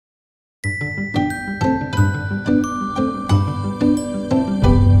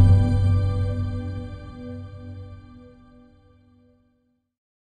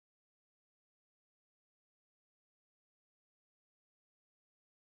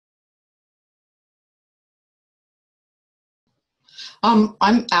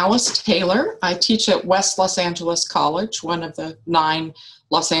I'm Alice Taylor. I teach at West Los Angeles College, one of the 9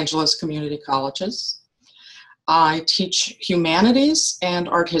 Los Angeles community colleges. I teach humanities and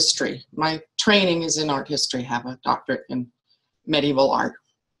art history. My training is in art history. I have a doctorate in medieval art,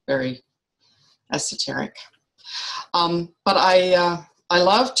 very esoteric. But I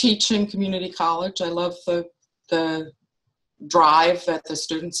love teaching community college. I love the drive that the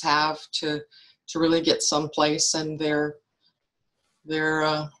students have to really get someplace, and they're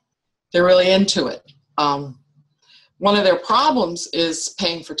really into it. One of their problems is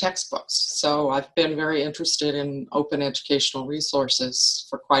paying for textbooks. So I've been very interested in open educational resources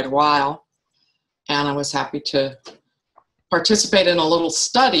for quite a while, and I was happy to participate in a little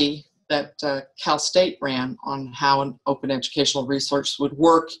study that Cal State ran on how an open educational resource would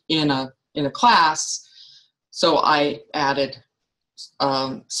work in a class. So I added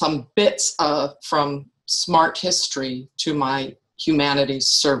some bits from Smart History to my Humanities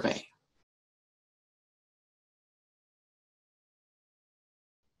survey.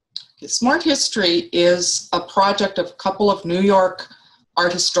 Smart History is a project of a couple of New York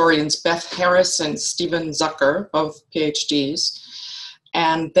art historians, Beth Harris and Stephen Zucker, both PhDs.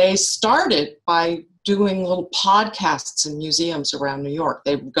 And they started by doing little podcasts in museums around New York.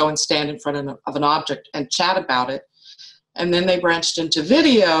 They would go and stand in front of an object and chat about it. And then they branched into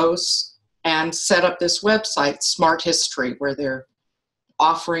videos and set up this website, Smart History, where they're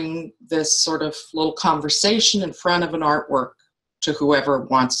offering this sort of little conversation in front of an artwork to whoever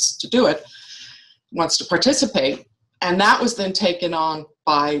wants to do it, wants to participate. And that was then taken on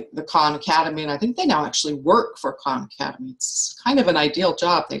by the Khan Academy, and I think they now actually work for Khan Academy. It's kind of an ideal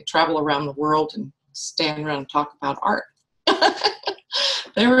job. They travel around the world and stand around and talk about art. And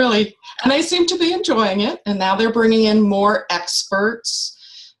they seem to be enjoying it, and now they're bringing in more experts.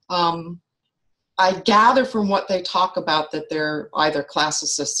 I gather from what they talk about that they're either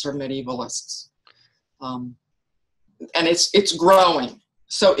classicists or medievalists. And it's growing.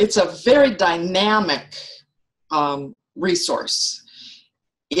 So it's a very dynamic resource.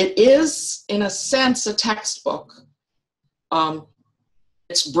 It is, in a sense, a textbook.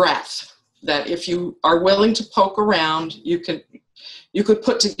 It's breadth, that if you are willing to poke around, you could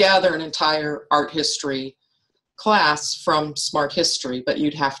put together an entire art history class from Smart History, but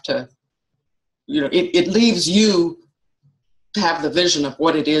you'd have to, it leaves you to have the vision of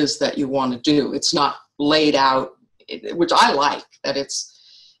what it is that you want to do. It's not laid out, which I like, that it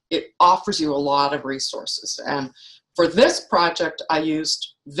offers you a lot of resources. And for this project, I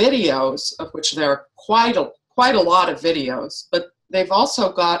used videos, of which there are quite a lot of videos, but they've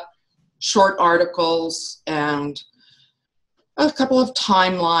also got short articles and a couple of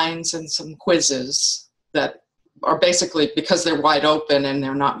timelines and some quizzes that are basically, because they're wide open and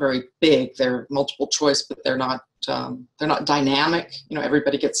they're not very big, they're multiple choice, but they're not dynamic.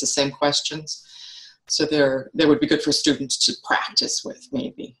 Everybody gets the same questions. So they would be good for students to practice with,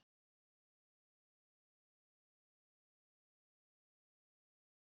 maybe.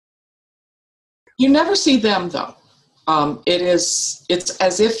 You never see them, though. It's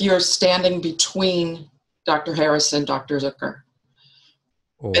as if you're standing between Dr. Harris and Dr. Zucker.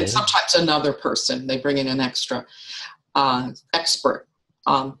 Oh. And sometimes another person. They bring in an extra expert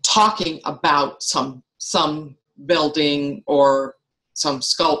talking about some building or some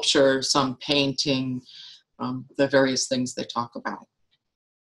sculpture, some painting, the various things they talk about.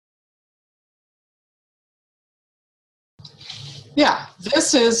 Yeah,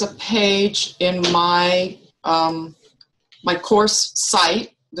 this is a page in my my course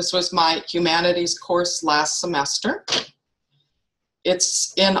site. This was my humanities course last semester.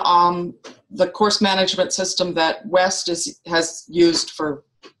 It's in the course management system that West has used for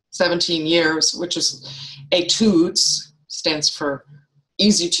 17 years, which is ETUDES, stands for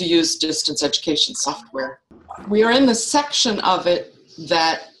Easy to Use Distance Education Software. We are in the section of it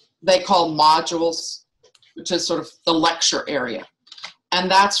that they call modules, which is sort of the lecture area. And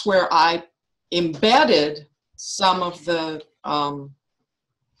that's where I embedded some of the,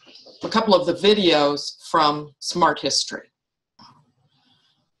 a couple of the videos from Smart History.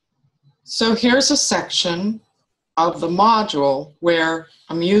 So here's a section of the module where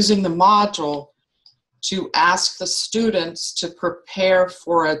I'm using the module to ask the students to prepare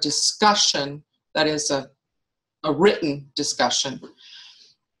for a discussion, that is a written discussion,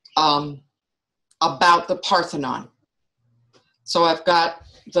 about the Parthenon. So I've got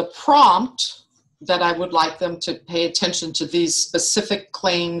the prompt that I would like them to pay attention to these specific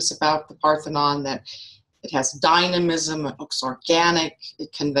claims about the Parthenon, that it has dynamism, it looks organic,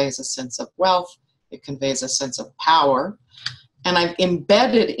 it conveys a sense of wealth, it conveys a sense of power. And I've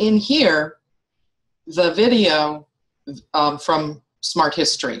embedded in here the video from Smart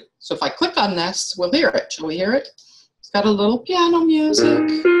History. So if I click on this, we'll hear it. Shall we hear it? It's got a little piano music.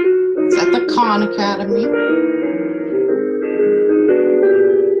 It's at the Khan Academy.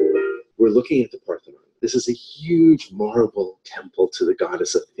 We're looking at the Parthenon. This is a huge marble temple to the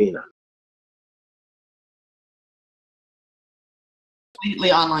goddess Athena.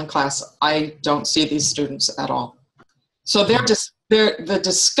 Completely online class. I don't see these students at all. So the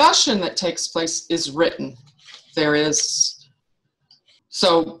discussion that takes place is written.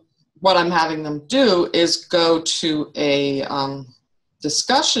 So what I'm having them do is go to a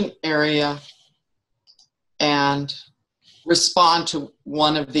discussion area and respond to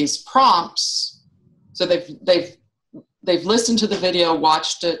one of these prompts. So they've listened to the video,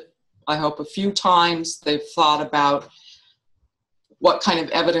 watched it, I hope a few times. They've thought about what kind of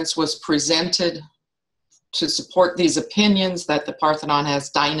evidence was presented to support these opinions that the Parthenon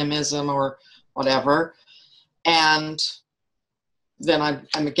has dynamism or whatever. And then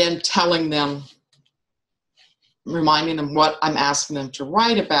I'm again telling them, reminding them what I'm asking them to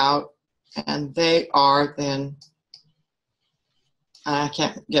write about, and they are then, I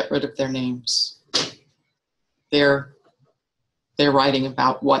can't get rid of their names. They're writing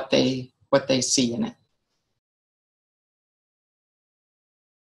about what they see in it.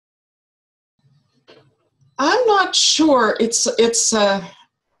 I'm not sure. It's a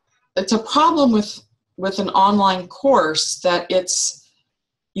problem with an online course that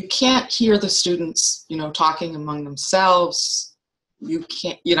you can't hear the students, talking among themselves. You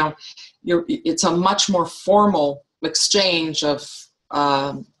can't, it's a much more formal exchange of,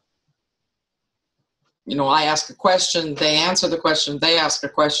 I ask a question, they answer the question, they ask a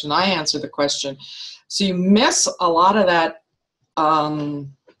question, I answer the question. So you miss a lot of that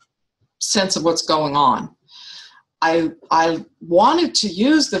sense of what's going on. I wanted to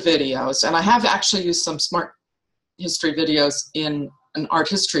use the videos, and I have actually used some Smart History videos in an art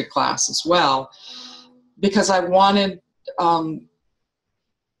history class as well, because I wanted, for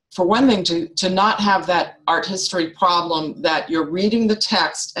one thing, to not have that art history problem that you're reading the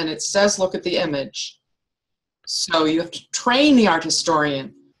text and it says, look at the image. So you have to train the art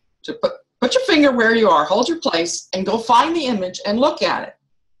historian to put your finger where you are, hold your place, and go find the image and look at it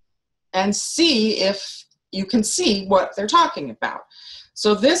and see if you can see what they're talking about.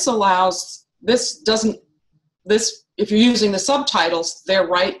 So this allows, if you're using the subtitles, they're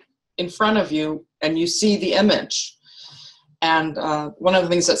right in front of you and you see the image. And one of the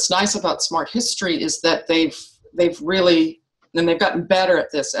things that's nice about Smart History is that they've really, and they've gotten better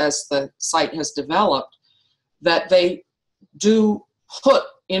at this as the site has developed, that they do put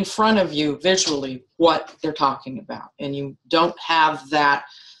in front of you visually what they're talking about. And you don't have that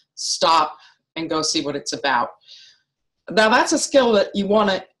stop and go see what it's about. Now that's a skill that you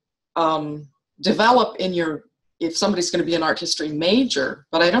want to develop if somebody's going to be an art history major,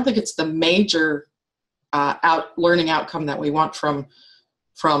 but I don't think it's the major learning outcome that we want from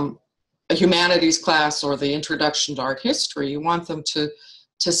a humanities class or the introduction to art history. You want them to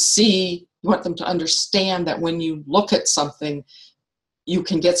see, you want them to understand that when you look at something, you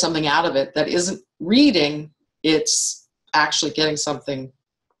can get something out of it that isn't reading, it's actually getting something.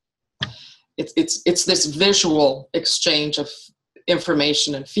 It's this visual exchange of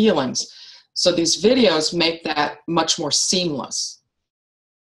information and feelings. So these videos make that much more seamless.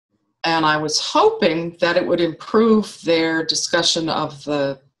 And I was hoping that it would improve their discussion of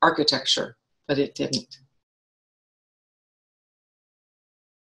the architecture, but it didn't.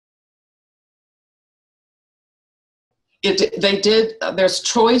 They did, there's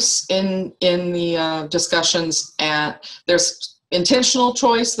choice in the discussions, and there's intentional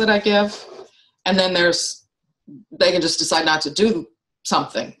choice that I give, and then they can just decide not to do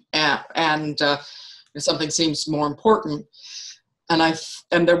something, and if something seems more important.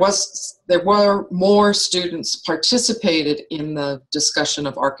 And there were more students participated in the discussion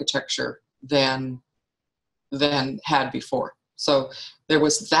of architecture than had before. So that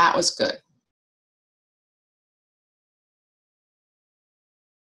was good.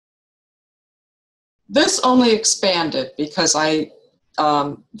 This only expanded because the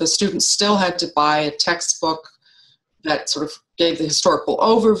students still had to buy a textbook that sort of gave the historical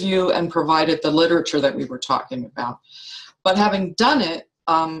overview and provided the literature that we were talking about. But having done it,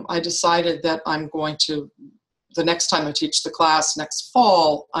 I decided that the next time I teach the class next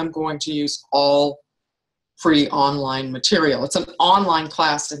fall, I'm going to use all free online material. It's an online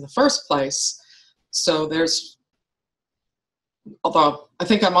class in the first place, so although I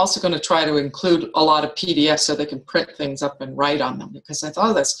think I'm also going to try to include a lot of PDFs so they can print things up and write on them, because I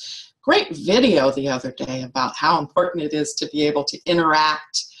thought of this great video the other day about how important it is to be able to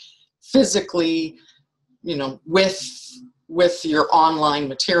interact physically, with with your online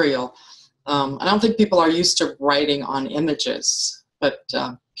material. I don't think people are used to writing on images, but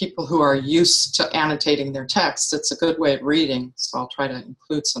people who are used to annotating their text, it's a good way of reading. So I'll try to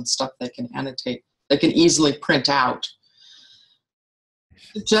include some stuff they can annotate, they can easily print out.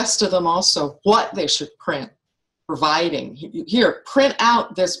 Suggest to them also what they should print, providing, here, print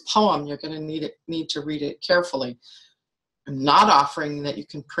out this poem, you're going to need to read it carefully. I'm not offering that you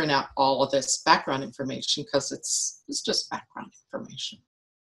can print out all of this background information, because it's just background information.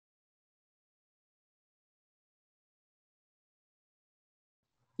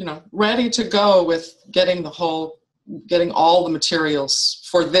 You know, ready to go with getting all the materials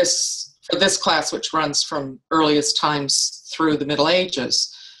for this class, which runs from earliest times through the Middle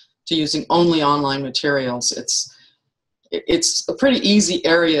Ages, to using only online materials. It's a pretty easy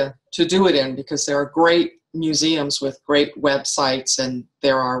area to do it in, because there are great museums with great websites, and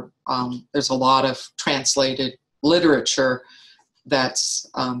there's a lot of translated literature that's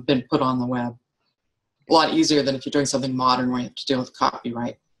been put on the web. A lot easier than if you're doing something modern where you have to deal with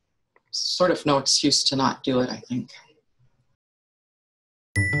copyright. Sort of no excuse to not do it, I think.